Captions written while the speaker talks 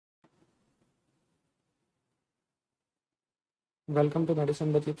Welcome to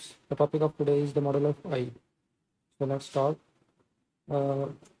Medicine by Chips. The topic of today is the model of eye. So let's start. Uh,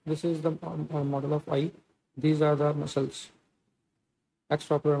 this is the model of eye. These are the muscles,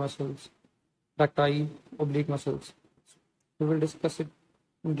 extraocular muscles, recti, oblique muscles. We will discuss it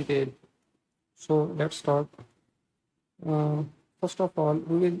in detail. So let's start. First of all,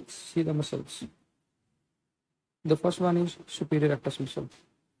 we will see the muscles. The first one is superior rectus muscle.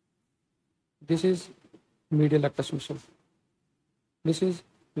 This is medial rectus muscle. This is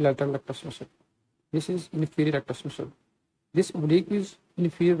lateral rectus muscle. This is inferior rectus muscle. This oblique is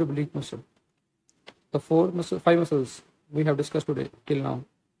inferior oblique muscle. The five muscles we have discussed today till now.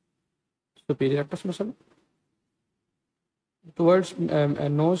 Superior rectus muscle. Towards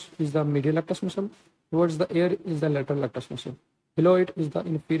nose is the medial rectus muscle. Towards the ear is the lateral rectus muscle. Below it is the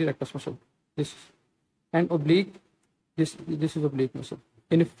inferior rectus muscle. This and oblique. This is oblique muscle.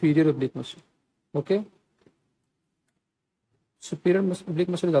 Inferior oblique muscle. Okay. Superior oblique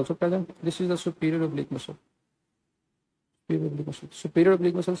muscle is also present. This is the superior oblique muscle. Superior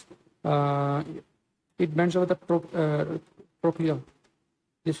oblique muscles, it bends over the trochlea.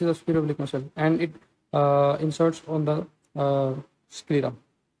 This is the superior oblique muscle, and it inserts on the sclera.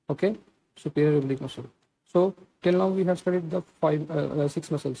 Okay, superior oblique muscle. So till now we have studied the six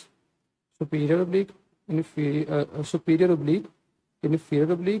muscles: superior oblique, superior oblique,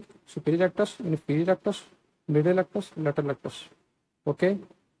 inferior oblique, superior rectus, inferior rectus, medial rectus, lateral rectus. Okay,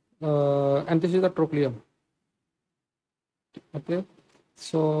 and this is the trochlea. Okay,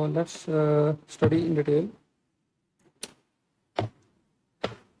 so let's study in detail.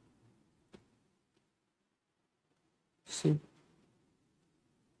 See,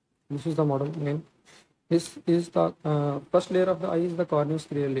 this is the model again. This is the first layer of the eye is the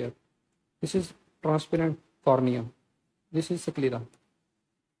corneoscleral layer. This is transparent cornea. This is sclera.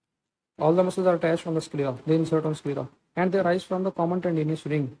 All the muscles are attached on the sclera. They insert on sclera, and they rise from the common tendinous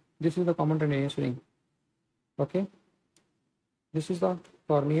ring. This is the common tendinous ring. Okay. This is the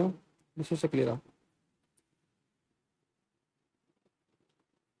cornea. This is sclera.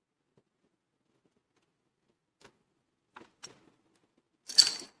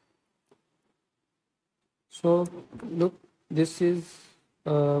 So look, this is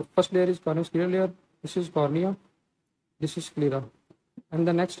first layer is corneoscleral layer. This is cornea. This is sclera, and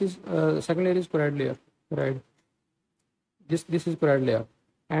the next is second layer is choroid layer. Choroid. This is choroid layer,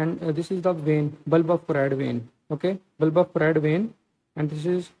 and this is the vein, bulb of choroid vein. Okay, bulb of choroid vein, and this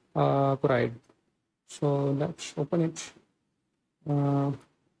is choroid. So let's open it.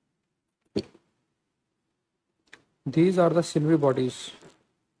 These are the ciliary bodies.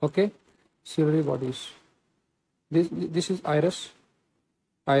 Okay, ciliary bodies. This is iris,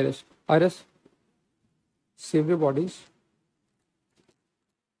 ciliary bodies.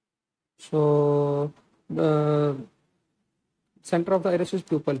 So the center of the iris is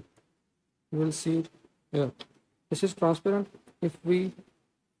pupil. You will see it here. This is transparent. If we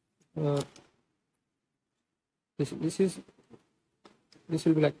this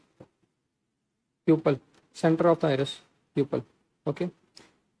will be like pupil, center of the iris, pupil. Okay.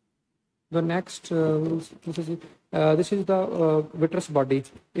 The next this is the vitreous body,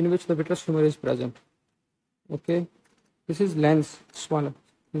 in which the vitreous humor is present. Okay. This is lens, small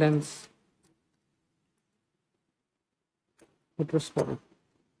lens. Vitreous body.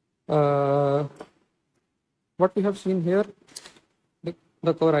 What we have seen here,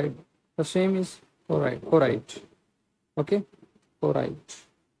 the choroid. The same is choroid. Okay, choroid.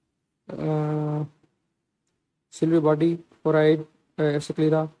 Ciliary body, choroid,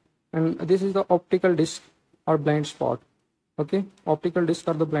 sclera, and this is the optical disc or blind spot. Okay, optical disc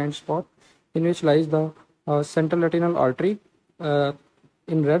or the blind spot, in which lies the central retinal artery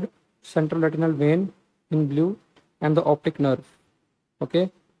in red, central retinal vein in blue, and the optic nerve.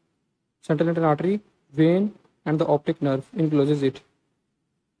 Okay, central retinal artery, vein, and the optic nerve encloses it.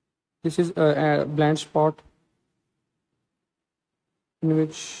 This is a blind spot, in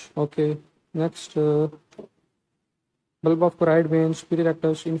which, okay, next bulb of choroid vein, superior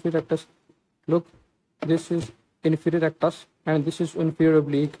rectus, inferior rectus. Look, this is inferior rectus, and this is inferior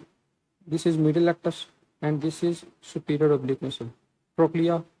oblique. This is medial rectus, and this is superior oblique muscle.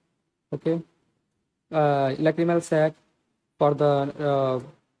 Trochlea. Okay, lacrimal sac for the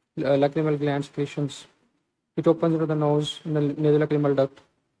lacrimal gland secretions. It opens into the nose in the nasolacrimal duct.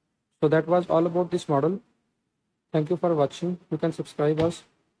 So that was all about this model. Thank you for watching. You can subscribe us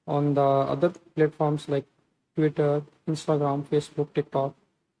on the other platforms like Twitter, Instagram, Facebook, TikTok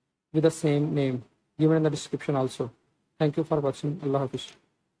with the same name given in the description also. Thank you for watching. Allah Hafiz.